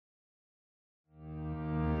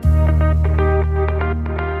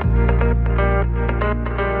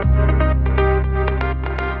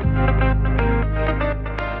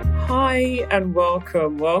Hi and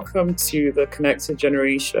welcome. Welcome to the Connected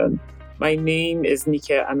Generation. My name is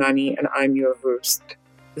Nike Anani and I'm your host.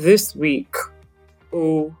 This week,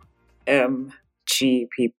 OMG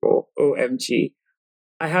people, OMG.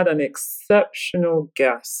 I had an exceptional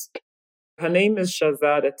guest. Her name is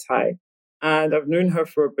Shahrzad Atai, and I've known her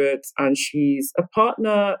for a bit, and she's a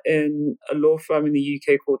partner in a law firm in the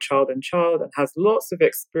UK called Child and Child and has lots of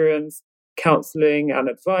experience counseling and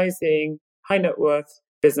advising high net worth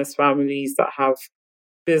business families that have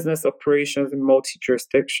business operations in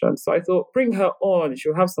multi-jurisdiction. So I thought, bring her on.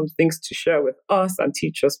 She'll have some things to share with us and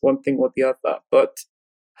teach us one thing or the other. But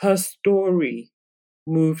her story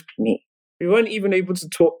moved me. We weren't even able to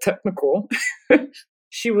talk technical.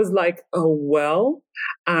 She was like a well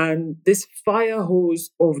and this fire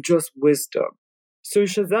hose of just wisdom. So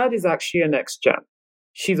Shahrzad is actually a NextGen.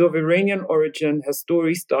 She's of Iranian origin. Her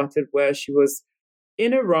story started where she was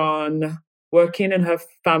in Iran, working in her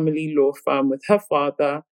family law firm with her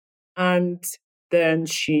father, and then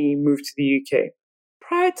she moved to the UK.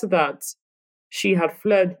 Prior to that, she had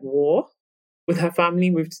fled war with her family,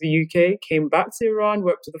 moved to the UK, came back to Iran,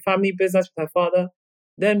 worked with the family business with her father,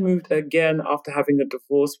 then moved again after having a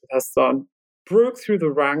divorce with her son, broke through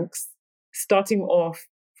the ranks, starting off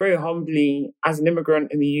very humbly as an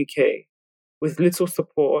immigrant in the UK with little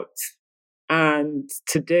support. And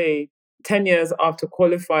today, 10 years after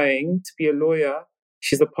qualifying to be a lawyer,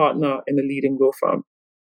 she's a partner in a leading law firm.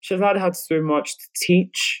 Shahrzad had so much to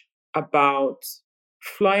teach about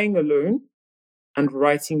flying alone and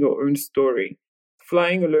writing your own story.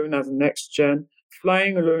 Flying alone as a NextGen,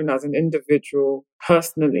 flying alone as an individual,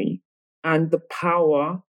 personally, and the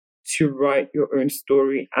power to write your own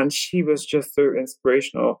story. And she was just so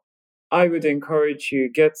inspirational. I would encourage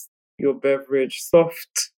you, get your beverage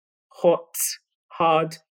soft, hot,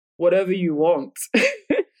 hard, whatever you want.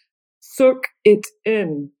 Soak it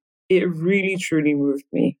in. It really, truly moved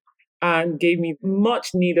me and gave me much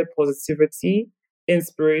needed positivity,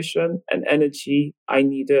 inspiration, and energy I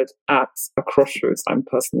needed at a crossroads I'm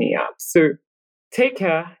personally at. So take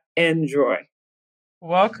care, enjoy.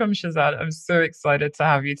 Welcome, Shahrzad. I'm so excited to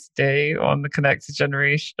have you today on the Connected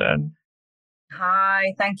Generation.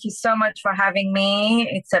 Hi, thank you so much for having me.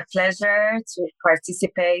 It's a pleasure to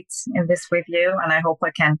participate in this with you, and I hope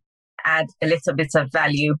I can add a little bit of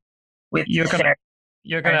value with You're going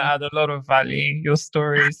to add a lot of value. Your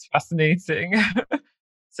story is fascinating.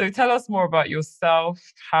 So tell us more about yourself.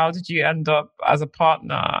 How did you end up as a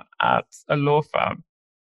partner at a law firm?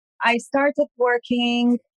 I started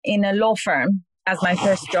working in a law firm as my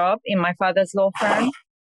first job in my father's law firm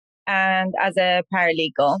and as a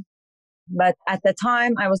paralegal. But at the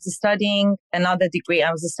time, I was studying another degree. I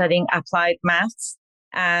was studying applied maths.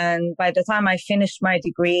 And by the time I finished my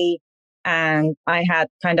degree and I had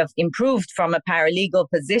kind of improved from a paralegal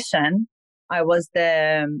position, I was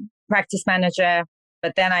the practice manager.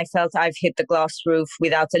 But then I felt I've hit the glass roof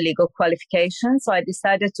without a legal qualification. So I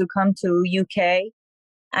decided to come to UK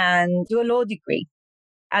and do a law degree.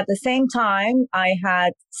 At the same time, I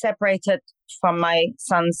had separated from my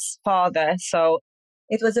son's father. So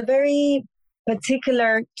it was a very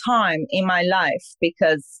particular time in my life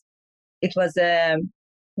because it was a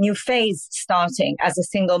new phase starting as a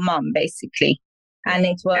single mom, basically. And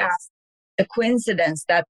it was a coincidence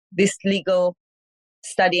that this legal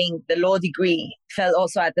studying the law degree fell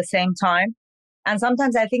also at the same time. And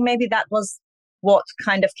sometimes I think maybe that was what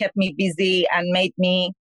kind of kept me busy and made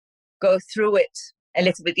me go through it a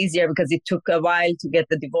little bit easier because it took a while to get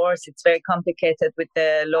the divorce. It's very complicated with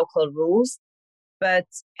the local rules. But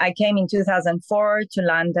I came in 2004 to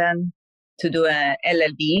London to do a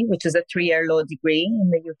LLB, which is a 3-year law degree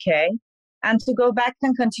in the UK, and to go back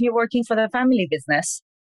and continue working for the family business,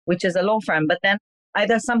 which is a law firm. But then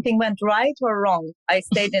either something went right or wrong. I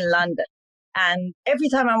stayed in London. And every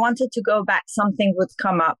time I wanted to go back, something would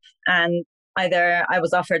come up. And either I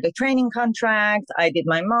was offered a training contract, I did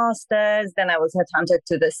my master's, then I was headhunted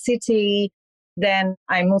to the city, then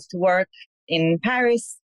I moved to work in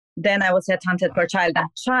Paris. Then I was headhunted for Child and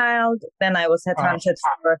Child. Then I was headhunted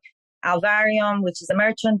for Alvarium, which is a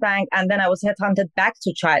merchant bank. And then I was headhunted back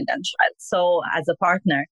to Child and Child, so as a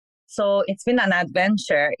partner. So it's been an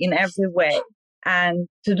adventure in every way. And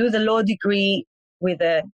to do the law degree with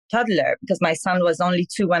a toddler, because my son was only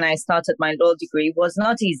 2 when I started my law degree, was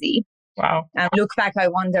not easy. Wow. And look back, I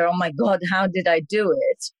wonder, oh my God, how did I do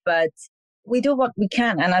it? But we do what we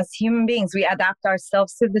can. And as human beings, we adapt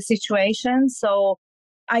ourselves to the situation. So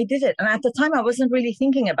I did it. And at the time, I wasn't really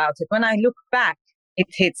thinking about it. When I look back, it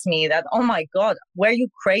hits me that, oh my God, were you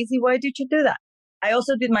crazy? Why did you do that? I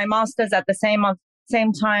also did my master's at the same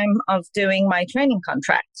time of doing my training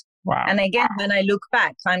contract. Wow. And again, when I look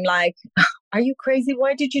back, I'm like, are you crazy?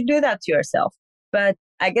 Why did you do that to yourself? But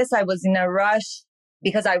I guess I was in a rush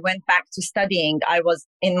because I went back to studying. I was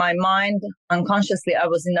in my mind, unconsciously, I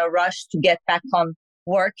was in a rush to get back on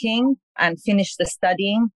working and finish the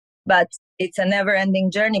studying. But it's a never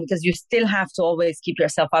ending journey because you still have to always keep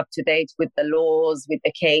yourself up to date with the laws, with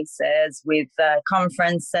the cases, with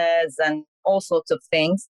conferences and all sorts of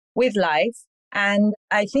things with life. And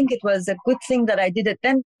I think it was a good thing that I did it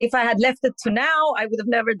then. If I had left it to now, I would have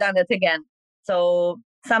never done it again. So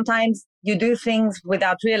sometimes you do things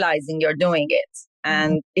without realizing you're doing it.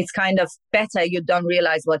 And it's kind of better you don't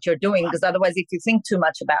realize what you're doing, because otherwise, if you think too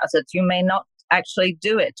much about it, you may not actually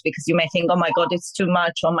do it because you may think, oh my God, it's too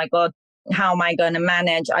much. Oh my God, how am I going to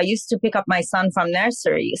manage? I used to pick up my son from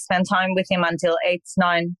nursery, spend time with him until 8,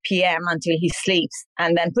 9 p.m. until he sleeps,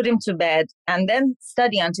 and then put him to bed and then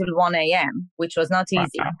study until 1 a.m., which was not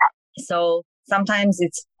easy. So sometimes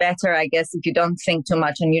it's better, I guess, if you don't think too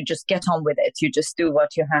much and you just get on with it. You just do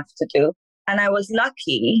what you have to do. And I was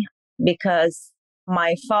lucky because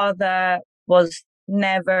my father was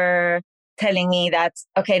never telling me that,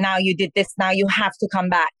 okay, now you did this, now you have to come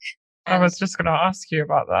back. And I was just going to ask you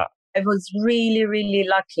about that. I was really, really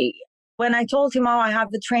lucky. When I told him, oh, I have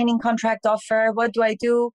the training contract offer, what do I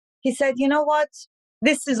do? He said, you know what?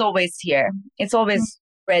 This is always here. It's always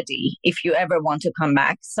ready if you ever want to come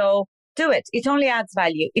back. So do it. It only adds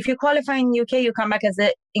value. If you qualify in UK, you come back as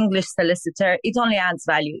an English solicitor. It only adds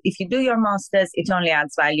value. If you do your master's, it only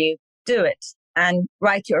adds value. Do it and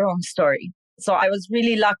write your own story. So I was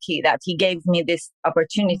really lucky that he gave me this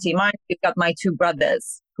opportunity. Mind, we've got my 2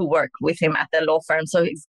 brothers who work with him at the law firm. So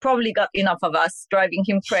he's probably got enough of us driving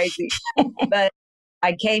him crazy. But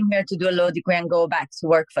I came here to do a law degree and go back to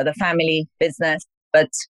work for the family business. But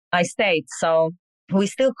I stayed. So we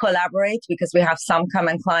still collaborate because we have some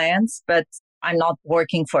common clients, but I'm not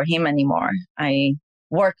working for him anymore. I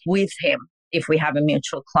work with him if we have a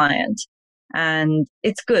mutual client. And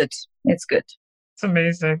it's good. It's good. It's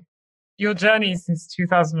amazing. Your journey since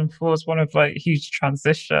 2004 is one of huge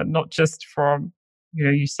transition, not just from,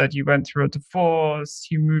 you said you went through a divorce,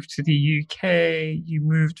 you moved to the UK, you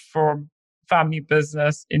moved from family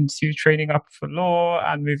business into training up for law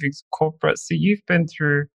and moving to corporate. So you've been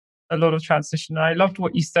through a lot of transition. And I loved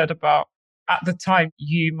what you said about at the time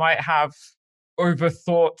you might have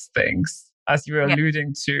overthought things, as you were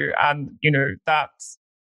alluding to, and that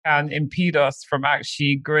can impede us from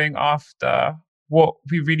actually going after what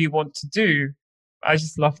we really want to do. I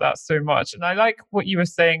just love that so much. And I like what you were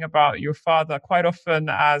saying about your father. Quite often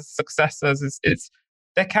as successors,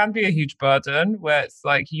 there can be a huge burden where it's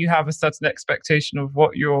like you have a certain expectation of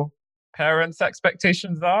what your parents'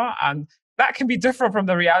 expectations are. And that can be different from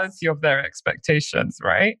the reality of their expectations,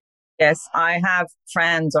 right? Yes, I have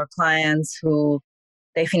friends or clients who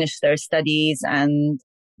they finished their studies and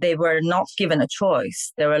they were not given a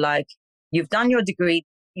choice. They were like, you've done your degree,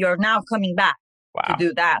 you're now coming back to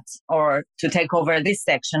do that or to take over this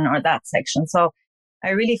section or that section. So I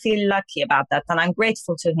really feel lucky about that. And I'm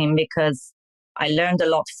grateful to him because I learned a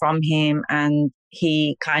lot from him and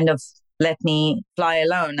he kind of let me fly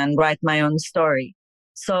alone and write my own story.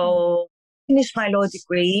 So I finished my law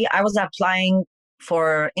degree. I was applying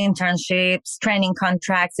for internships, training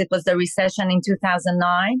contracts. It was the recession in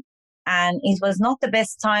 2009. And it was not the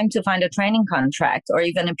best time to find a training contract or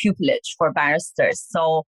even a pupillage for barristers.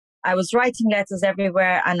 So I was writing letters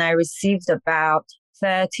everywhere and I received about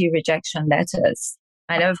 30 rejection letters.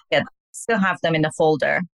 I never forget, still have them in a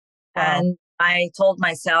folder. Wow. And I told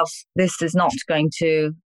myself, this is not going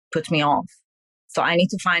to put me off. So I need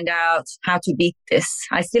to find out how to beat this.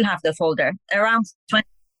 I still have the folder, around 20,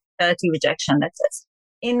 30 rejection letters.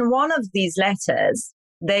 In one of these letters,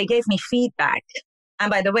 they gave me feedback.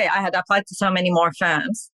 And by the way, I had applied to so many more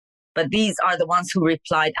firms, but these are the ones who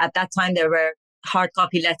replied. At that time, there were hard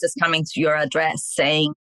copy letters coming to your address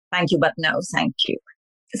saying, thank you, but no, thank you.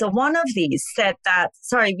 So one of these said that,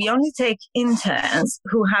 sorry, we only take interns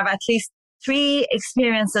who have at least 3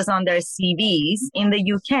 experiences on their CVs in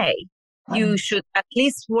the UK. You should at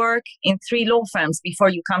least work in 3 law firms before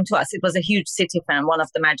you come to us. It was a huge city firm, one of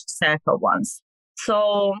the Magic Circle ones.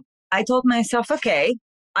 So I told myself, okay,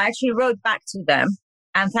 I actually wrote back to them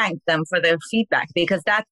and thanked them for their feedback because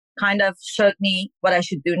that kind of showed me what I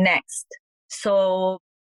should do next. So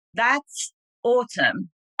that autumn,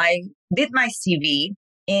 I did my CV.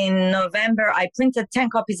 In November, I printed 10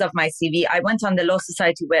 copies of my CV. I went on the Law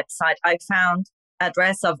Society website. I found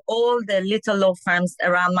address of all the little law firms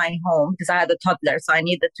around my home because I had a toddler, so I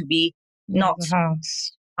needed to be not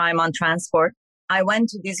time on transport. I went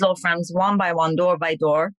to these law firms one by one, door by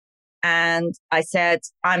door, and I said,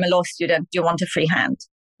 I'm a law student. Do you want a free hand?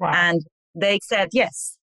 Wow. And they said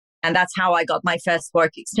yes. And that's how I got my first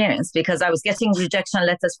work experience, because I was getting rejection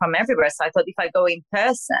letters from everywhere. So I thought, if I go in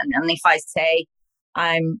person and if I say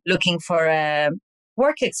I'm looking for a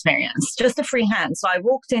work experience, just a free hand. So I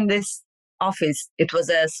walked in this office. It was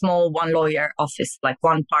a small one lawyer office, like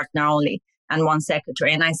one partner only and one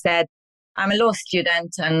secretary. And I said, I'm a law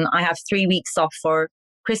student and I have 3 weeks off for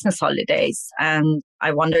Christmas holidays. And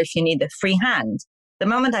I wonder if you need a free hand. The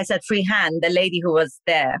moment I said free hand, the lady who was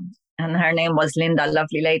there, and her name was Linda,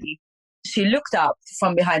 lovely lady, she looked up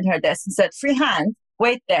from behind her desk and said, free hand,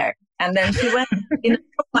 wait there. And then she went in a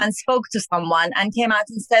room and spoke to someone and came out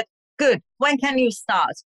and said, good, when can you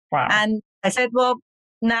start? Wow. And I said, well,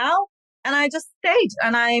 now. And I just stayed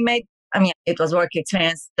and it was work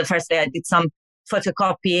experience. The first day I did some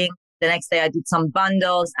photocopying. The next day I did some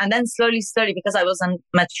bundles. And then slowly, because I was a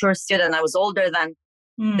mature student, I was older than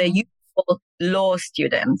the usual law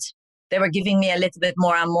student. They were giving me a little bit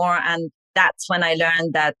more and more. And that's when I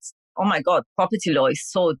learned that, oh my God, property law is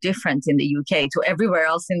so different in the UK to everywhere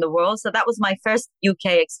else in the world. So that was my first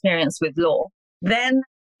UK experience with law. Then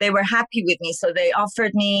they were happy with me. So they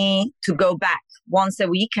offered me to go back once a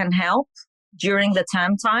week and help during the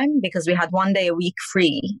term time, because we had 1 day a week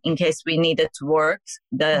free in case we needed to work.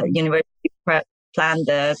 The university planned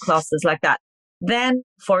the classes like that. Then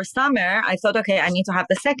for summer, I thought, okay, I need to have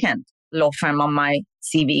the second law firm on my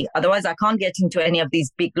CV. Otherwise, I can't get into any of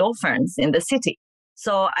these big law firms in the city.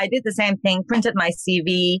 So I did the same thing, printed my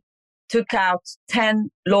CV, took out 10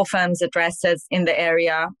 law firms' addresses in the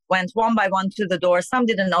area, went one by one to the door. Some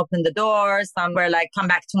didn't open the door. Some were like, come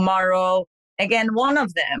back tomorrow. Again, one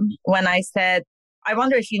of them, when I said, I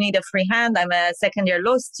wonder if you need a free hand, I'm a second-year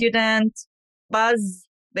law student, buzz,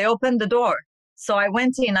 they opened the door. So I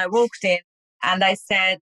went in, I walked in, and I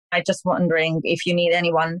said, I'm just wondering if you need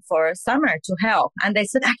anyone for summer to help. And they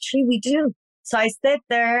said, actually, we do. So I stayed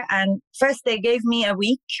there, and first they gave me a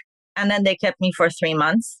week, and then they kept me for 3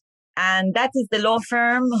 months. And that is the law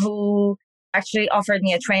firm who actually offered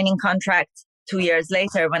me a training contract 2 years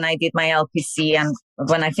later when I did my LPC. And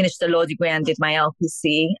when I finished the law degree and did my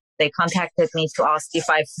LPC, they contacted me to ask if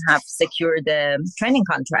I have secured a training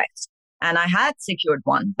contract. And I had secured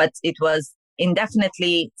one, but it was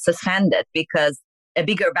indefinitely suspended because a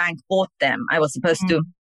bigger bank bought them. I was supposed to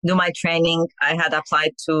do my training. I had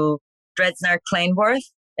applied to Dresdner Kleinworth,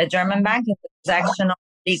 a German bank, in the transactional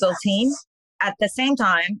legal team. At the same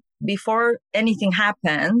time, before anything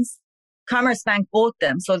happens, Commerzbank bought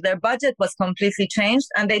them. So their budget was completely changed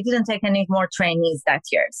and they didn't take any more trainees that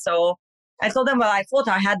year. So I told them, well, I thought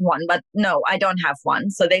I had one, but no, I don't have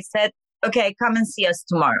one. So they said, okay, come and see us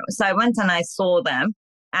tomorrow. So I went and I saw them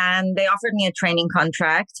and they offered me a training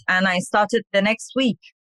contract and I started the next week.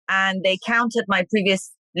 And they counted my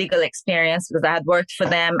previous legal experience because I had worked for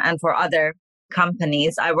them and for other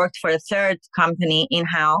companies. I worked for a third company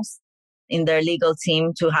in-house in their legal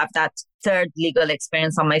team to have that third legal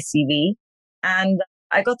experience on my CV. And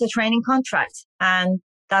I got the training contract. And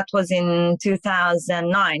that was in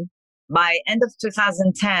 2009. By end of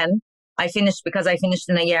 2010, I finished because I finished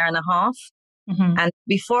in a year and a half. Mm-hmm. And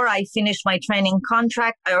before I finished my training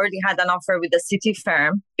contract, I already had an offer with a city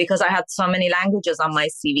firm because I had so many languages on my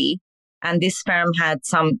CV. And this firm had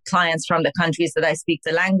some clients from the countries that I speak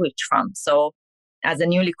the language from. So as a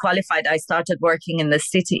newly qualified, I started working in the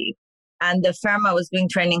city. And the firm I was doing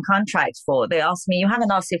training contracts for, they asked me, you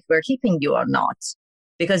haven't asked if we're keeping you or not.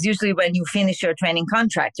 Because usually when you finish your training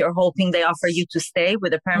contract, you're hoping they offer you to stay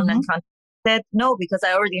with a permanent contract. I said, no, because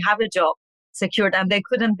I already have a job secured, and they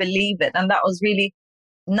couldn't believe it. And that was really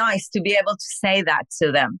nice to be able to say that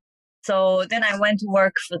to them. So then I went to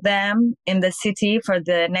work for them in the city for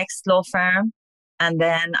the next law firm. And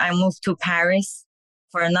then I moved to Paris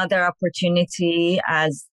for another opportunity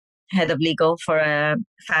as head of legal for a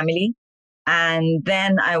family. And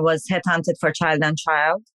then I was headhunted for Child and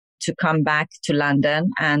Child to come back to London.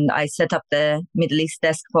 And I set up the Middle East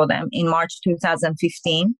desk for them in March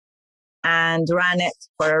 2015 and ran it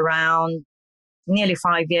for around nearly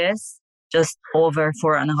 5 years, just over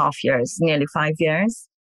 4.5 years, nearly 5 years.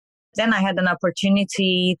 Then I had an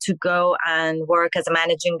opportunity to go and work as a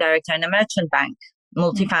managing director in a merchant bank,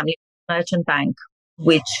 multifamily merchant bank,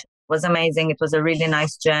 which was amazing. It was a really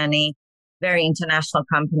nice journey, very international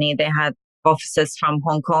company. They had offices from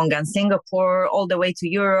Hong Kong and Singapore, all the way to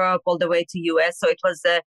Europe, all the way to US. So it was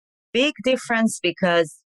a big difference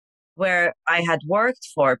because where I had worked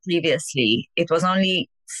for previously, it was only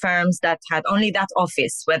firms that had only that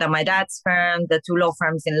office, whether my dad's firm, the two law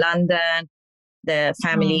firms in London, the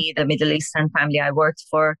family, the Middle Eastern family I worked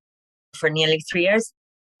for nearly 3 years.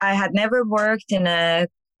 I had never worked in a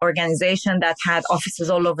organization that had offices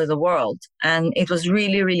all over the world. And it was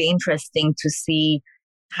really, really interesting to see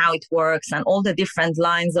how it works and all the different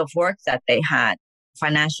lines of work that they had.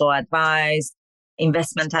 Financial advice,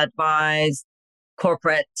 investment advice,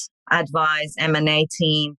 corporate advice, M&A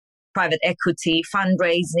team, private equity,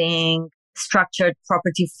 fundraising, structured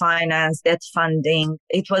property finance, debt funding.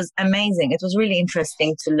 It was amazing. It was really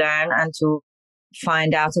interesting to learn and to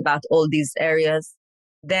find out about all these areas.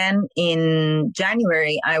 Then in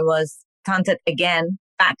January, I was counted again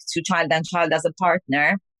back to Child and Child as a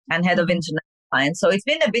partner and head of international clients. So it's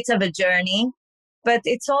been a bit of a journey, but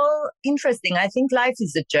it's all interesting. I think life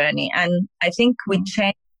is a journey. And I think with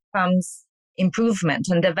change comes improvement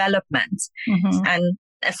and development. And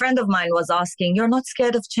a friend of mine was asking, "You're not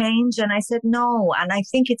scared of change?" And I said, no. And I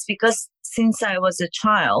think it's because since I was a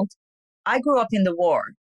child, I grew up in the war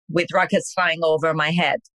with rockets flying over my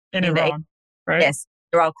head. In Iran, right? Yes,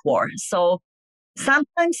 Iraq war. So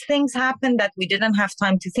sometimes things happen that we didn't have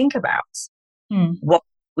time to think about what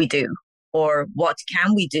we do or what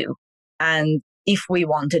can we do and if we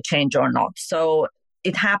want to change or not. So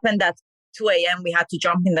it happened that 2 a.m. we had to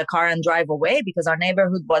jump in the car and drive away because our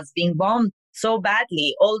neighborhood was being bombed so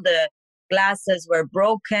badly. All the glasses were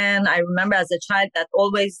broken. I remember as a child that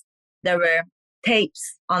always there were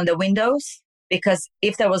tapes on the windows because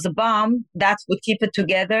if there was a bomb, that would keep it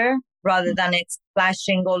together rather than it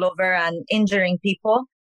splashing all over and injuring people.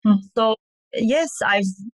 So yes, I've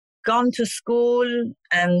gone to school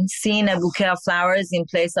and seen a bouquet of flowers in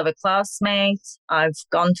place of a classmate. I've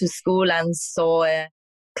gone to school and saw a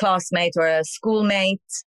classmate or a schoolmate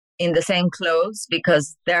in the same clothes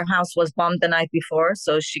because their house was bombed the night before,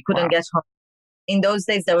 so she couldn't get home. In those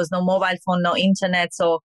days, there was no mobile phone, no internet,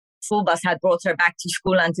 so school bus had brought her back to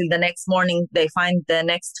school until the next morning they find the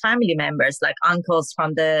next family members, like uncles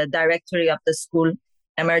from the directory of the school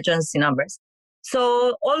emergency numbers.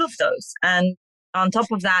 So all of those. And on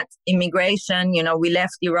top of that, immigration, we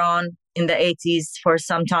left Iran in the 80s for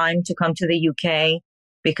some time to come to the UK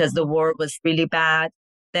because the war was really bad.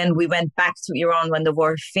 Then we went back to Iran when the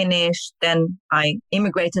war finished. Then I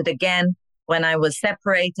immigrated again when I was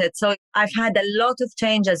separated. So I've had a lot of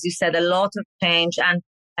change, as you said, a lot of change. And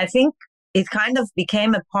I think it kind of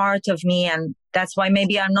became a part of me. And that's why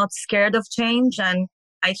maybe I'm not scared of change. And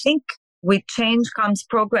I think with change comes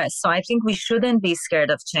progress. So I think we shouldn't be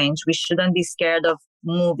scared of change. We shouldn't be scared of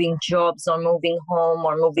moving jobs or moving home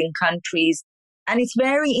or moving countries. And it's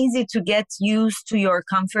very easy to get used to your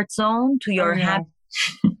comfort zone, to your happy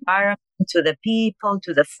environment, to the people,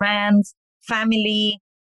 to the friends, family.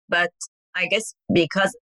 But I guess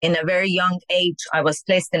because in a very young age, I was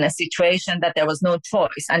placed in a situation that there was no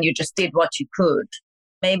choice and you just did what you could.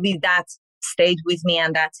 Maybe that stayed with me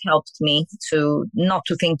and that helped me to not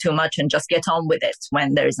to think too much and just get on with it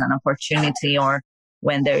when there is an opportunity or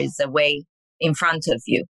when there is a way in front of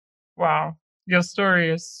you. Wow. Your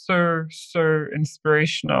story is so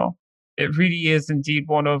inspirational. It really is indeed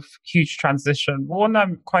one of huge transition. One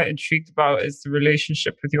I'm quite intrigued about is the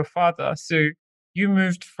relationship with your father. So you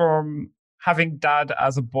moved from having dad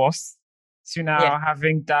as a boss to now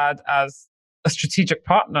having dad as a strategic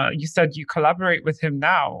partner. You said you collaborate with him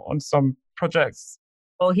now on some projects.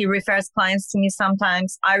 Well, he refers clients to me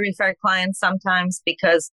sometimes. I refer clients sometimes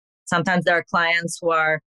because sometimes there are clients who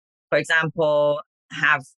are, for example,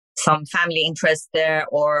 have some family interest there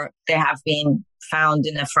or they have been found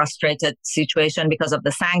in a frustrated situation because of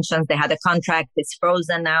the sanctions. They had a contract, it's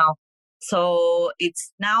frozen now. So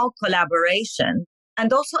it's now collaboration.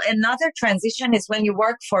 And also another transition is when you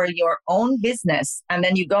work for your own business and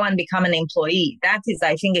then you go and become an employee. That is,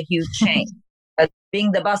 I think, a huge change. But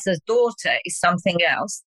being the boss's daughter is something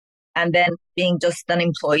else. And then being just an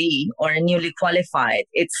employee or a newly qualified,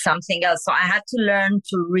 it's something else. So I had to learn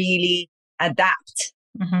to really adapt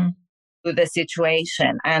to the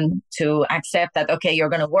situation and to accept that, okay, you're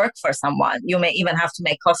going to work for someone. You may even have to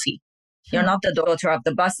make coffee. You're not the daughter of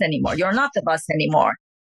the boss anymore. You're not the boss anymore.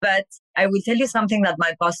 But I will tell you something that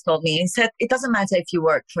my boss told me. He said, it doesn't matter if you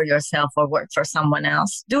work for yourself or work for someone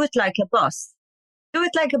else. Do it like a boss. Do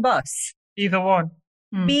it like a boss. Either one.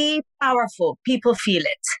 Be powerful. People feel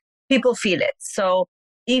it. People feel it. So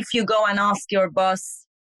if you go and ask your boss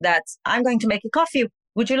that I'm going to make a coffee,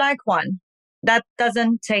 would you like one? That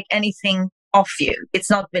doesn't take anything off you. It's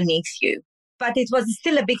not beneath you. But it was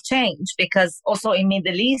still a big change because also in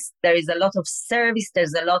Middle East, there is a lot of service.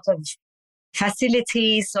 There's a lot of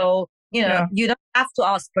facility. So, you don't have to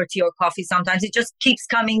ask for tea or coffee sometimes. It just keeps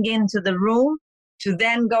coming into the room to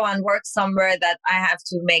then go and work somewhere that I have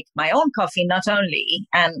to make my own coffee, not only,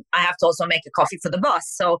 and I have to also make a coffee for the boss.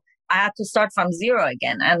 So I had to start from zero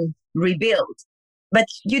again and rebuild. But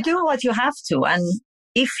you do what you have to. And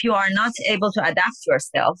if you are not able to adapt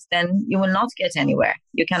yourself, then you will not get anywhere.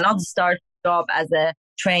 You cannot start a job as a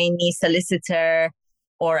trainee solicitor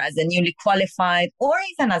or as a newly qualified or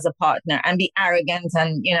even as a partner and be arrogant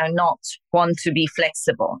and, not want to be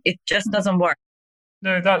flexible. It just doesn't work.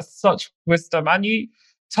 No, that's such wisdom. And you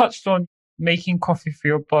touched on making coffee for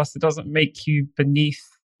your boss. It doesn't make you beneath.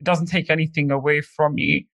 It doesn't take anything away from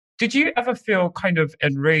you. Did you ever feel kind of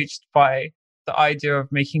enraged by the idea of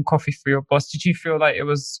making coffee for your boss? Did you feel like it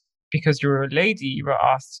was because you were a lady you were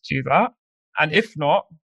asked to do that? And if not,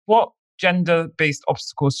 what gender-based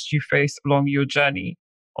obstacles did you face along your journey,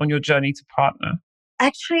 on your journey to partner?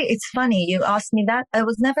 Actually, it's funny you asked me that. I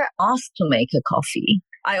was never asked to make a coffee.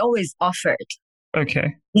 I always offered.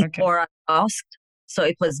 Okay. Before I asked. So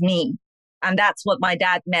it was me. And that's what my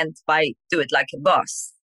dad meant by do it like a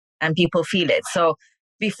boss and people feel it. So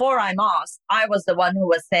before I'm asked, I was the one who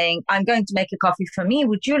was saying, I'm going to make a coffee for me.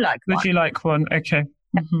 Would you like one? Would you like one? Okay.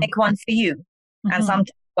 Mm-hmm. Make one for you. Mm-hmm. And sometimes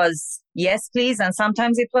it was, yes, please. And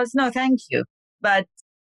sometimes it was, no, thank you. But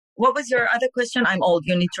what was your other question? I'm old.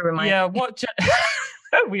 You need to remind me. Yeah,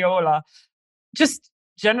 we all are. Just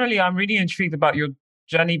generally, I'm really intrigued about your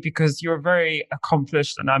journey because you're a very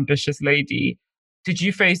accomplished and ambitious lady. Did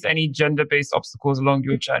you face any gender-based obstacles along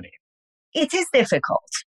your journey? It is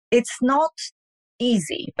difficult. It's not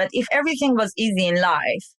easy, but if everything was easy in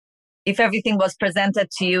life, if everything was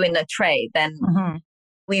presented to you in a tray, then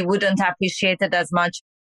we wouldn't appreciate it as much.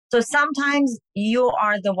 So sometimes you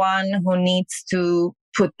are the one who needs to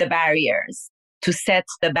put the barriers, to set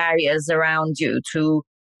the barriers around you, to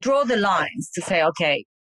draw the lines, to say, okay,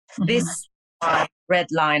 this is my red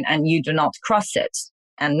line and you do not cross it,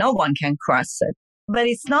 and no one can cross it. But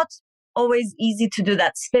it's not always easy to do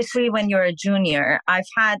that, especially when you're a junior. I've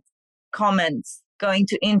had comments going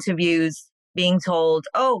to interviews being told,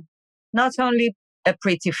 oh, not only a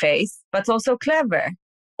pretty face, but also clever.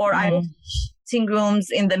 Or I was in meeting rooms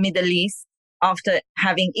in the Middle East after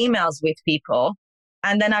having emails with people.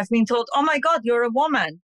 And then I've been told, oh my God, you're a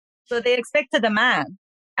woman. So they expected a man.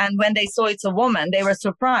 And when they saw it's a woman, they were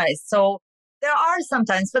surprised. So there are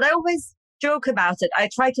sometimes, but I always joke about it. I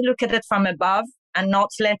try to look at it from above and not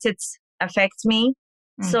let it affect me.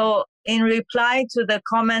 So in reply to the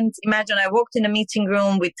comment, imagine I walked in a meeting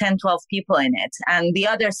room with 10, 12 people in it and the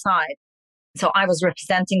other side. So I was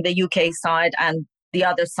representing the UK side and the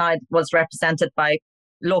other side was represented by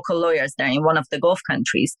local lawyers there in one of the Gulf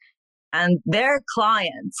countries. And their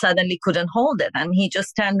client suddenly couldn't hold it. And he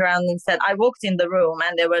just turned around and said, I walked in the room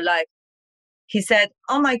and they were like, he said,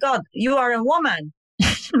 oh my God, you are a woman.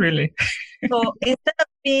 Really? So instead of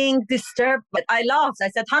being disturbed, but I laughed. I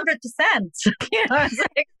said 100%.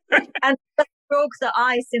 And that broke the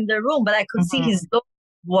ice in the room. But I could see his dog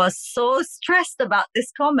was so stressed about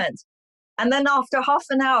this comment. And then after half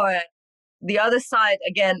an hour, the other side,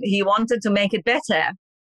 again, he wanted to make it better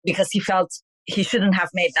because he felt he shouldn't have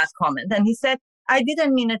made that comment. And he said, I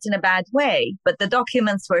didn't mean it in a bad way, but the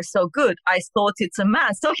documents were so good. I thought it's a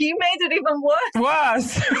man. So he made it even worse.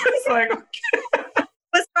 Worse. It's like, okay.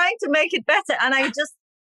 Was trying to make it better. And I just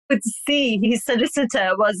could see his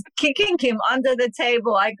solicitor was kicking him under the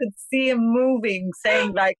table. I could see him moving,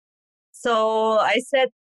 saying like, so I said,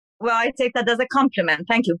 well, I take that as a compliment.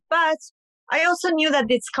 Thank you. But I also knew that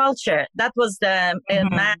it's culture. That was the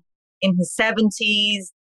man in his 70s.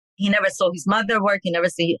 He never saw his mother work. He never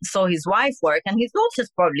saw his wife work. And his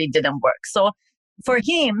daughters probably didn't work. So for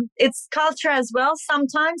him, it's culture as well.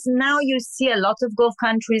 Sometimes now you see a lot of Gulf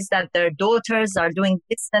countries that their daughters are doing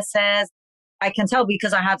businesses. I can tell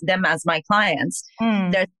because I have them as my clients.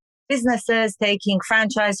 They're businesses taking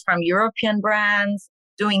franchise from European brands,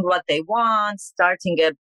 doing what they want, starting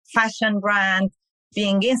a fashion brand,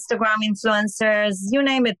 being Instagram influencers, you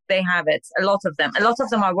name it, they have it. A lot of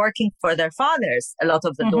them are working for their fathers, a lot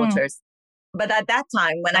of the daughters. But at that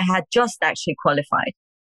time, when I had just actually qualified,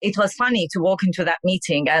 it was funny to walk into that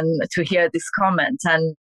meeting and to hear this comment.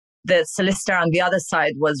 And the solicitor on the other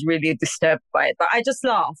side was really disturbed by it. But I just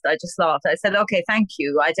laughed. I said, okay, thank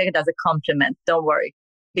you. I take it as a compliment. Don't worry.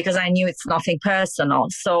 Because I knew it's nothing personal.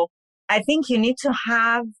 So I think you need to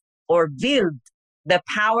have or build the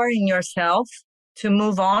power in yourself to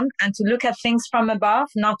move on and to look at things from above,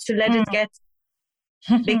 not to let it get,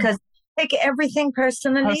 because take everything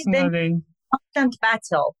personally. Then constant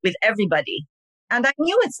battle with everybody. And I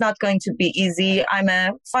knew it's not going to be easy. I'm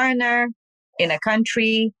a foreigner in a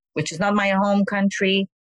country which is not my home country.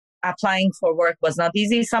 Applying for work was not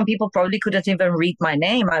easy. Some people probably couldn't even read my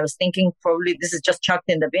name. I was thinking probably this is just chucked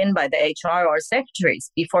in the bin by the HR or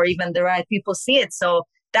secretaries before even the right people see it. So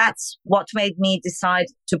that's what made me decide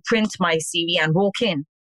to print my CV and walk in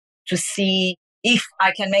to see if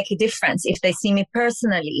I can make a difference, if they see me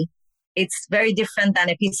personally, it's very different than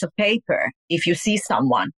a piece of paper if you see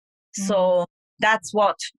someone. So that's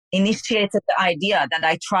what initiated the idea that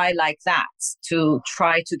I try like that, to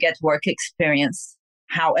try to get work experience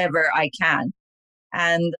however I can.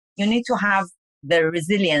 And you need to have the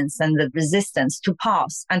resilience and the resistance to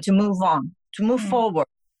pass and to move on, to move forward.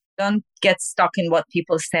 Don't get stuck in what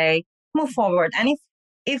people say. Move forward. And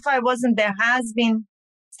if I wasn't, there has been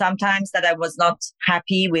sometimes that I was not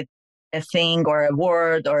happy with a thing or a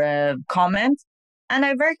word or a comment. And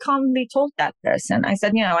I very calmly told that person, I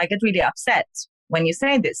said, I get really upset when you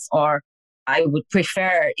say this, or I would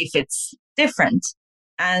prefer if it's different.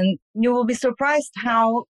 And you will be surprised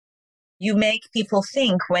how you make people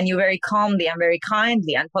think when you very calmly and very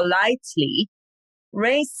kindly and politely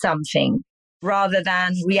raise something rather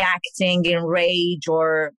than reacting in rage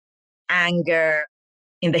or anger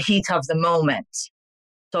in the heat of the moment.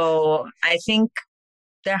 So I think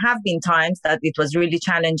there have been times that it was really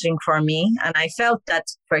challenging for me. And I felt that,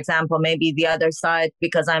 for example, maybe the other side,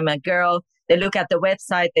 because I'm a girl, they look at the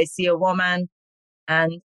website, they see a woman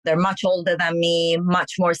and they're much older than me,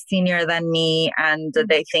 much more senior than me. And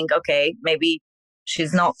they think, okay, maybe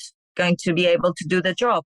she's not going to be able to do the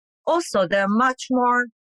job. Also, there are much more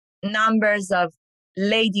numbers of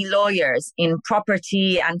lady lawyers in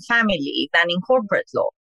property and family than in corporate law.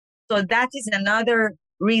 So that is another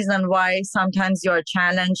reason why sometimes you're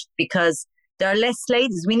challenged, because there are less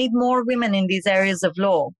ladies. We need more women in these areas of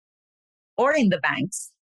law or in the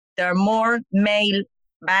banks. There are more male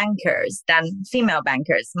bankers than female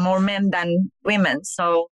bankers, more men than women.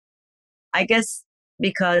 So I guess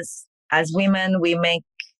because as women, we make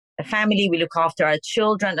a family, we look after our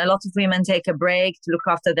children. A lot of women take a break to look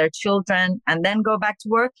after their children and then go back to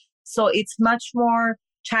work. So it's much more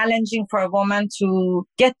challenging for a woman to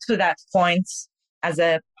get to that point as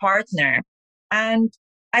a partner. And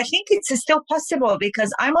I think it's still possible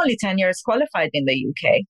because I'm only 10 years qualified in the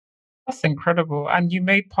UK. That's incredible. And you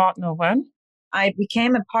made partner when? I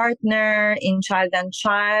became a partner in Child and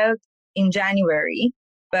Child in January.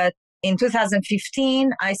 But in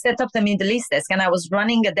 2015, I set up the Middle East desk and I was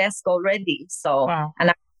running a desk already. So, wow.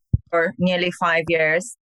 And I for nearly 5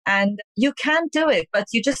 years. And you can do it, but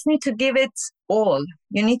you just need to give it all.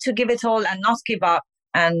 You need to give it all and not give up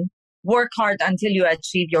and work hard until you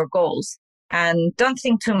achieve your goals. And don't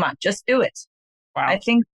think too much, just do it. Wow. I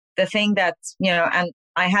think the thing that, and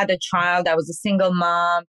I had a child, I was a single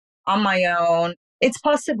mom on my own. It's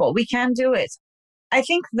possible. We can do it. I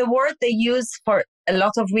think the word they use for a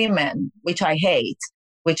lot of women, which I hate,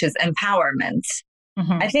 which is empowerment.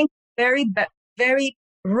 I think very, very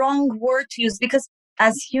wrong word to use, because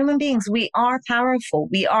as human beings, we are powerful,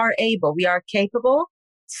 we are able, we are capable.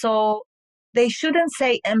 So they shouldn't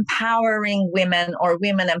say empowering women or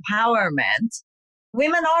women empowerment.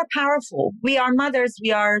 Women are powerful. We are mothers,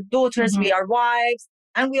 we are daughters, we are wives,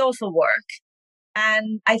 and we also work.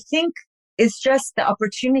 And I think it's just the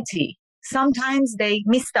opportunity. Sometimes they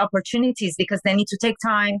miss the opportunities because they need to take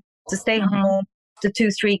time to stay home to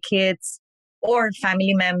 2-3 kids or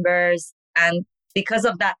family members. And because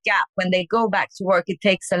of that gap, when they go back to work, it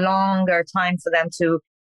takes a longer time for them to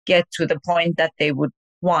get to the point that they would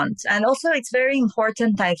want. And also it's very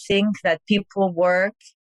important, I think, that people work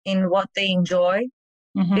in what they enjoy,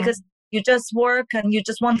 because you just work and you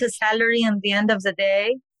just want a salary at the end of the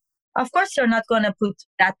day. Of course, you're not going to put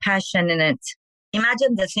that passion in it.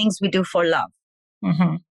 Imagine the things we do for love,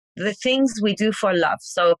 the things we do for love.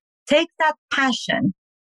 So take that passion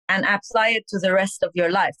and apply it to the rest of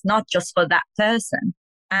your life, not just for that person.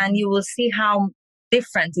 And you will see how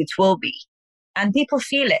different it will be. And people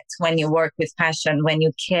feel it when you work with passion, when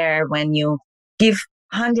you care, when you give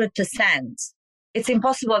 100%. It's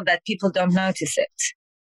impossible that people don't notice it,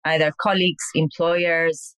 either colleagues,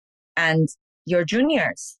 employers, and your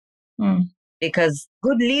juniors. Because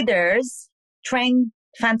good leaders train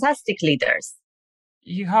fantastic leaders.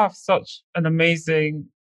 You have such an amazing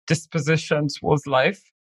disposition towards life.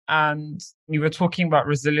 And you were talking about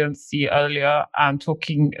resiliency earlier and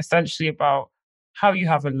talking essentially about how you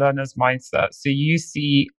have a learner's mindset. So you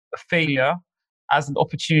see failure as an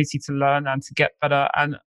opportunity to learn and to get better.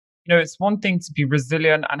 And, it's one thing to be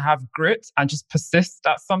resilient and have grit and just persist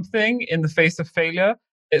at something in the face of failure.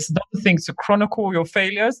 It's another thing to chronicle your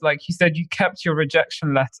failures. Like you said, you kept your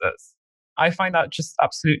rejection letters. I find that just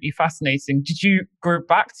absolutely fascinating. Did you go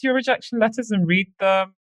back to your rejection letters and read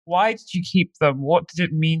them? Why did you keep them? What did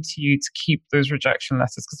it mean to you to keep those rejection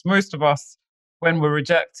letters? Because most of us, when we're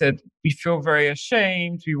rejected, we feel very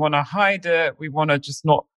ashamed. We want to hide it. We want to just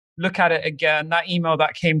not look at it again, that email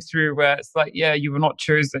that came through where it's like, yeah, you were not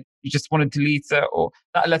chosen, you just want to delete it, or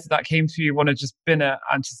that letter that came through, you want to just bin it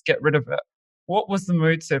and just get rid of it. What was the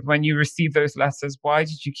motive when you received those letters? Why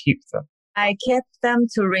did you keep them? I kept them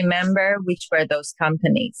to remember which were those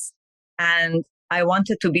companies. And I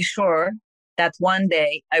wanted to be sure that one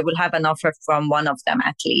day I will have an offer from one of them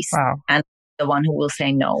at least. Wow. And the one who will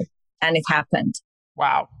say no. And it happened.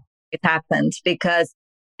 Wow. It happened because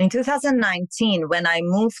in 2019, when I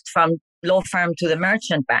moved from law firm to the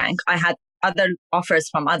merchant bank, I had other offers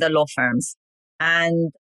from other law firms.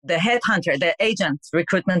 And the headhunter, the agent,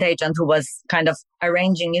 recruitment agent who was kind of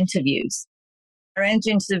arranged interviews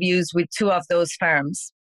with two of those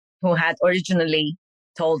firms who had originally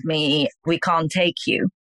told me, we can't take you.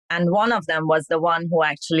 And one of them was the one who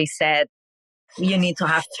actually said, you need to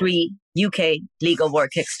have 3 UK legal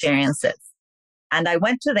work experiences. And I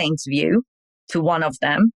went to the interview to one of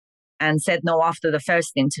them and said no after the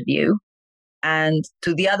first interview. And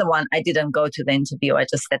to the other one, I didn't go to the interview. I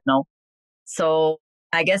just said no. So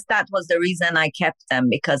I guess that was the reason I kept them,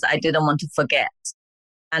 because I didn't want to forget.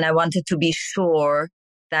 And I wanted to be sure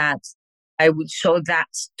that I would show that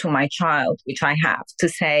to my child, which I have, to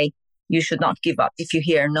say, you should not give up if you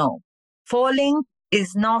hear no. Falling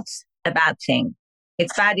is not a bad thing.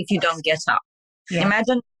 It's bad if you don't get up. Yeah.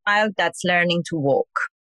 Imagine a child that's learning to walk.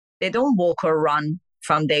 They don't walk or run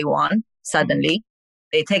from day one suddenly.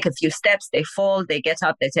 They take a few steps, they fall, they get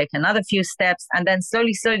up, they take another few steps, and then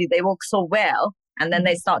slowly, they walk so well, and then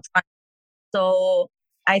they start trying. So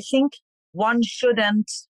I think one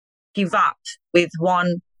shouldn't give up with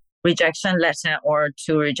one rejection letter or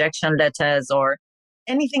 2 rejection letters or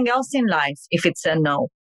anything else in life if it's a no.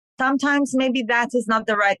 Sometimes maybe that is not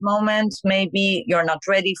the right moment. Maybe you're not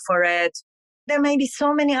ready for it. There may be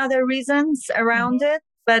so many other reasons around it,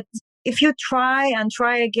 but if you try and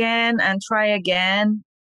try again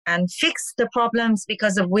and fix the problems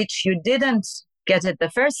because of which you didn't get it the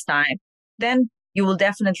first time, then you will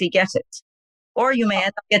definitely get it. Or you may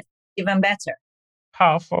end up getting even better.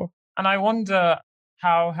 Powerful. And I wonder,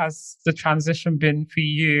 how has the transition been for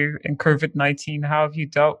you in COVID-19? How have you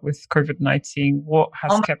dealt with COVID-19? What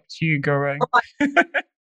has kept you going?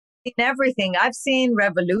 In everything. I've seen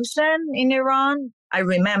revolution in Iran. I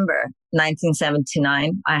remember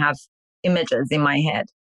 1979. I have images in my head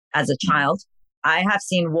as a child. I have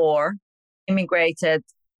seen war, immigrated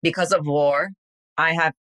because of war. I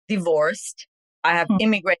have divorced. I have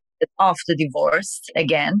immigrated after divorce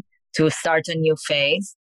again to start a new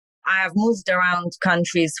phase. I have moved around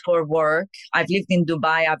countries for work. I've lived in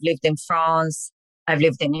Dubai. I've lived in France. I've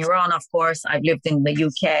lived in Iran, of course. I've lived in the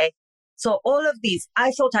UK. So all of these,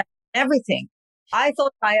 I thought I had everything. I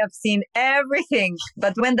thought I have seen everything.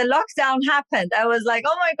 But when the lockdown happened, I was like,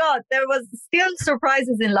 oh my God, there was still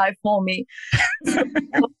surprises in life for me. So,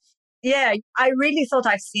 yeah, I really thought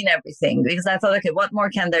I've seen everything, because I thought, okay, what more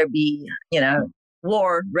can there be?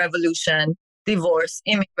 War, revolution, divorce,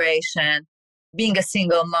 immigration, being a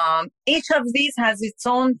single mom. Each of these has its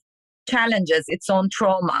own challenges, its own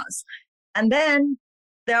traumas. And then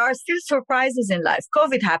there are still surprises in life.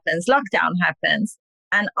 COVID happens, lockdown happens.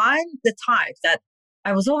 And I'm the type that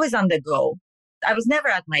I was always on the go. I was never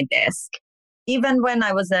at my desk. Even when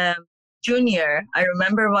I was a junior, I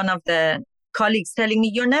remember one of the colleagues telling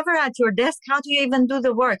me, you're never at your desk. How do you even do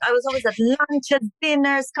the work? I was always at lunches,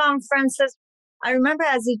 dinners, conferences. I remember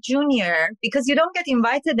as a junior, because you don't get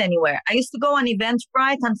invited anywhere. I used to go on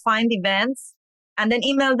Eventbrite and find events and then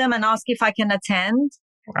email them and ask if I can attend.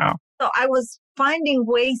 Wow. So I was finding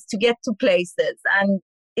ways to get to places, and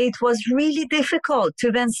it was really difficult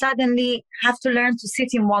to then suddenly have to learn to sit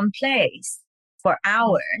in one place for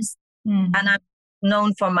hours. And I'm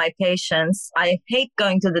known for my patience. I hate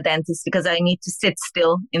going to the dentist because I need to sit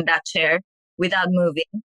still in that chair without moving.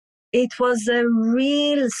 It was a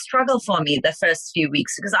real struggle for me the first few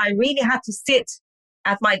weeks, because I really had to sit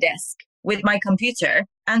at my desk with my computer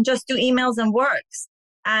and just do emails and works.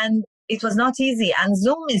 And it was not easy. And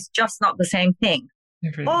Zoom is just not the same thing.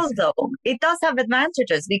 Really Although it does have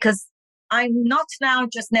advantages, because I'm not now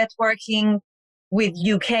just networking with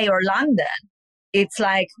UK or London. It's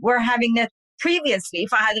like we're having previously,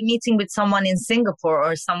 if I had a meeting with someone in Singapore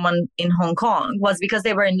or someone in Hong Kong, was because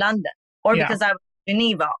they were in London, or because I was in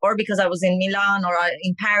Geneva, or because I was in Milan or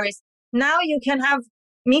in Paris. Now you can have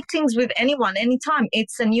meetings with anyone, anytime.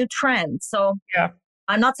 It's a new trend. So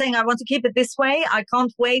I'm not saying I want to keep it this way. I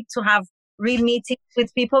can't wait to have real meetings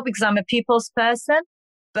with people, because I'm a people's person.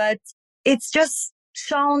 But it's just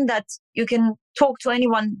shown that you can talk to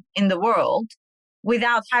anyone in the world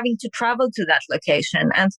without having to travel to that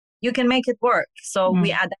location, and you can make it work. So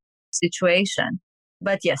we adapt to the situation.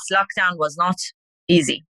 But yes, lockdown was not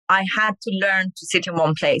easy. I had to learn to sit in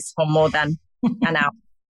one place for more than an hour.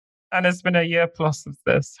 And it's been a year plus of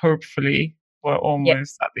this. Hopefully, we're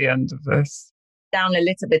almost at the end of this. Down a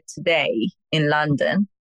little bit today in London,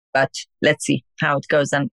 but let's see how it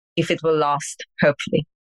goes and if it will last, hopefully.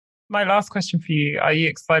 My last question for you, are you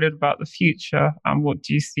excited about the future and what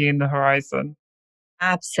do you see in the horizon?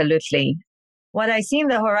 Absolutely. What I see in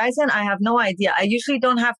the horizon, I have no idea. I usually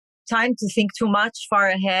don't have time to think too much far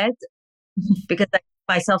ahead because I keep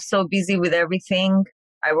myself so busy with everything.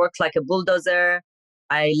 I work like a bulldozer.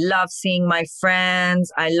 I love seeing my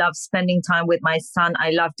friends. I love spending time with my son.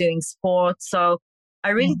 I love doing sports. So I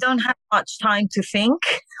really don't have much time to think,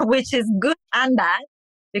 which is good and bad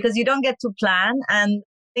because you don't get to plan. And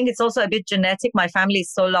I think it's also a bit genetic. My family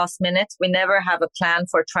is so last minute. We never have a plan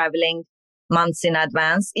for traveling months in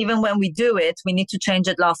advance. Even when we do it, we need to change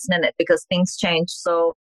it last minute because things change.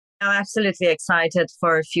 So I'm absolutely excited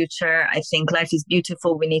for a future. I think life is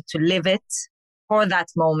beautiful. We need to live it for that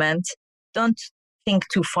moment. Don't think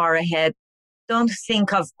too far ahead. Don't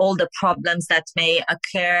think of all the problems that may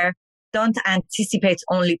occur. Don't anticipate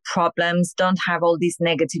only problems. Don't have all this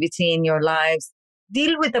negativity in your lives.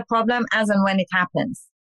 Deal with the problem as and when it happens.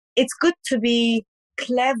 It's good to be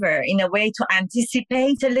clever in a way to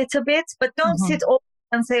anticipate a little bit, but don't sit all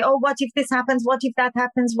and say, oh, what if this happens? What if that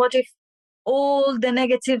happens? What if all the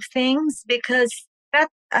negative things? Because that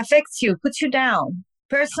affects you, puts you down.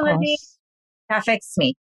 Personally, it affects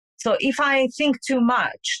me. So if I think too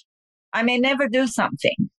much, I may never do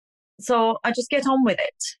something. So I just get on with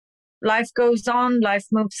it. Life goes on, life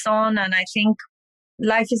moves on. And I think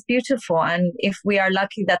life is beautiful. And if we are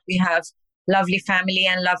lucky that we have lovely family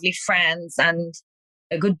and lovely friends and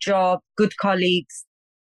a good job, good colleagues,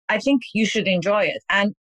 I think you should enjoy it.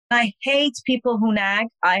 And I hate people who nag.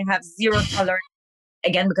 I have zero tolerance,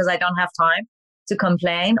 again, because I don't have time to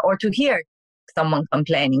complain or to hear someone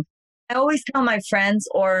complaining. I always tell my friends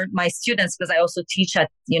or my students, because I also teach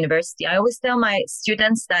at university, I always tell my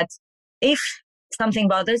students that if something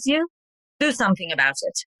bothers you, do something about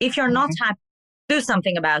it. If you're not happy, do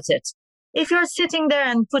something about it. If you're sitting there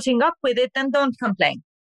and putting up with it, then don't complain.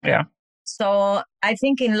 Yeah. So I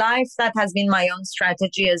think in life, that has been my own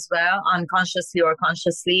strategy as well, unconsciously or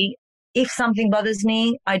consciously. If something bothers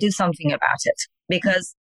me, I do something about it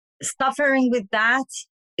because suffering with that,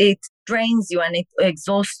 it drains you and it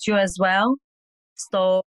exhausts you as well.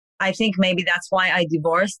 So I think maybe that's why I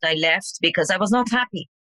divorced. I left because I was not happy.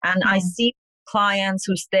 And I see clients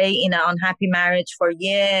who stay in an unhappy marriage for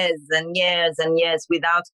years and years and years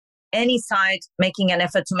without any side making an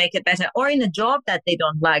effort to make it better, or in a job that they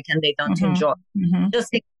don't like and they don't enjoy.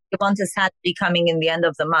 Just because they want a salary coming in the end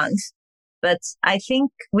of the month. But I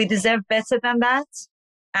think we deserve better than that.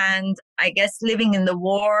 And I guess living in the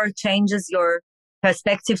war changes your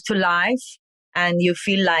perspective to life. And you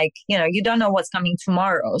feel like, you don't know what's coming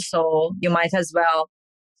tomorrow. So you might as well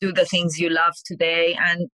do the things you love today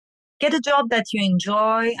and get a job that you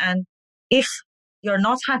enjoy. And if you're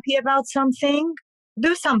not happy about something,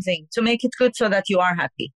 do something to make it good so that you are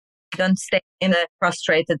happy. Don't stay in a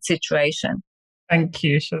frustrated situation. Thank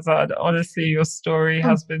you, Shahrzad. Honestly, your story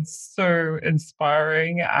has been so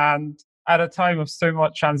inspiring. And at a time of so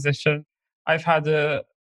much transition, I've had a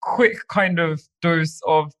quick kind of dose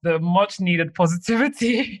of the much needed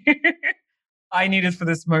positivity I needed for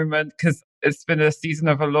this moment, because it's been a season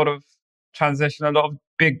of a lot of transition, a lot of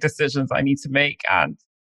big decisions I need to make. And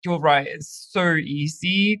you're right, it's so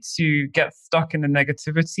easy to get stuck in the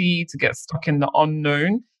negativity, to get stuck in the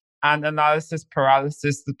unknown and analysis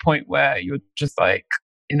paralysis, to the point where you're just like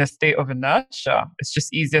in a state of inertia. It's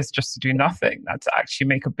just easiest just to do nothing than to actually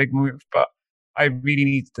make a big move. But I really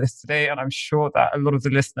needed this today. And I'm sure that a lot of the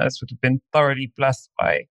listeners would have been thoroughly blessed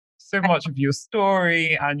by so much of your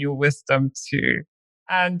story and your wisdom too.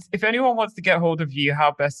 And if anyone wants to get hold of you,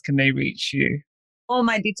 how best can they reach you? All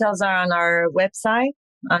my details are on our website,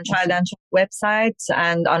 on Child and Child website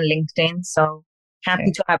and on LinkedIn. So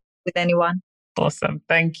happy to have with anyone. Awesome.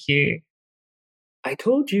 Thank you. I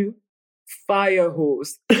told you, fire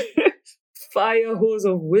hose. Fire hose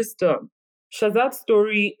of wisdom. Shahrzad's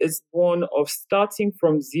story is one of starting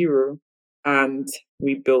from zero and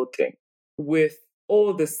rebuilding with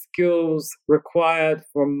all the skills required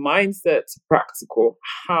from mindset to practical,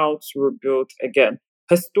 how to rebuild again.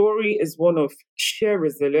 Her story is one of sheer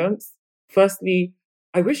resilience. Firstly,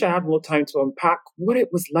 I wish I had more time to unpack what it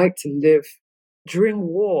was like to live during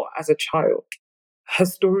war as a child. Her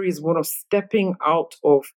story is one of stepping out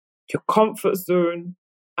of your comfort zone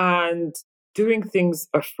and doing things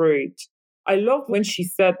afraid. I love when she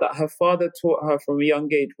said that her father taught her from a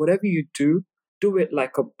young age, whatever you do it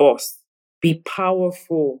like a boss. Be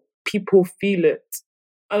powerful. People feel it.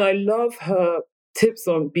 And I love her tips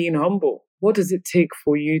on being humble. What does it take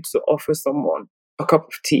for you to offer someone a cup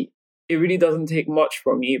of tea? It really doesn't take much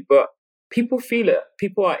from you, but people feel it.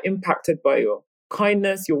 People are impacted by your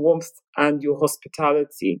kindness, your warmth, and your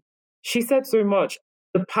hospitality. She said so much.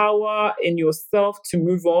 The power in yourself to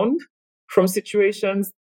move on from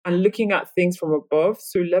situations and looking at things from above.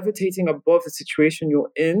 So levitating above the situation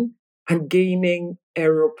you're in and gaining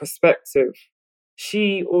aerial perspective.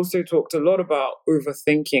 She also talked a lot about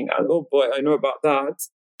overthinking. And oh boy, I know about that.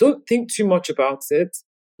 Don't think too much about it.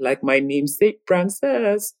 Like my namesake brand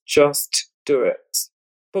says, just do it.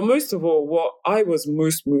 But most of all, what I was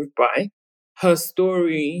most moved by, her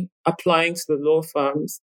story applying to the law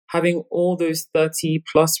firms, having all those 30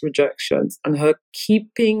 plus rejections and her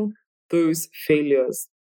keeping those failures,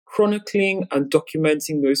 chronicling and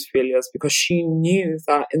documenting those failures because she knew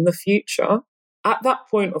that in the future, at that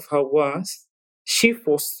point of her worst, she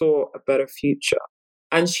foresaw a better future.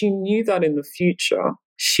 And she knew that in the future,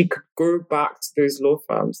 she could go back to those law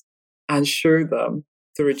firms and show them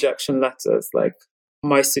the rejection letters, like,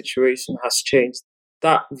 my situation has changed.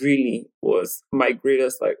 That really was my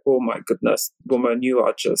greatest, like, oh my goodness, woman, you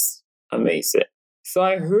are just amazing. So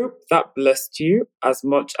I hope that blessed you as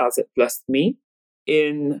much as it blessed me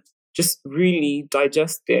in just really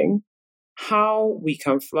digesting how we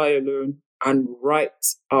can fly alone and write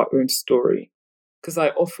our own story. Because I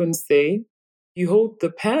often say, you hold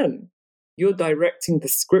the pen, you're directing the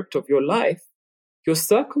script of your life. Your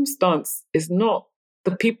circumstance is not.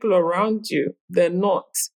 The people around you, they're not.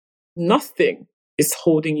 Nothing is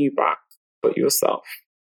holding you back but yourself.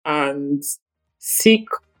 And seek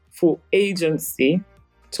for agency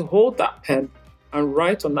to hold that pen and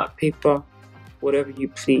write on that paper whatever you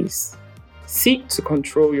please. Seek to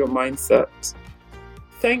control your mindset.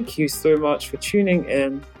 Thank you so much for tuning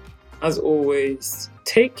in. As always,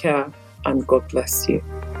 take care and God bless you.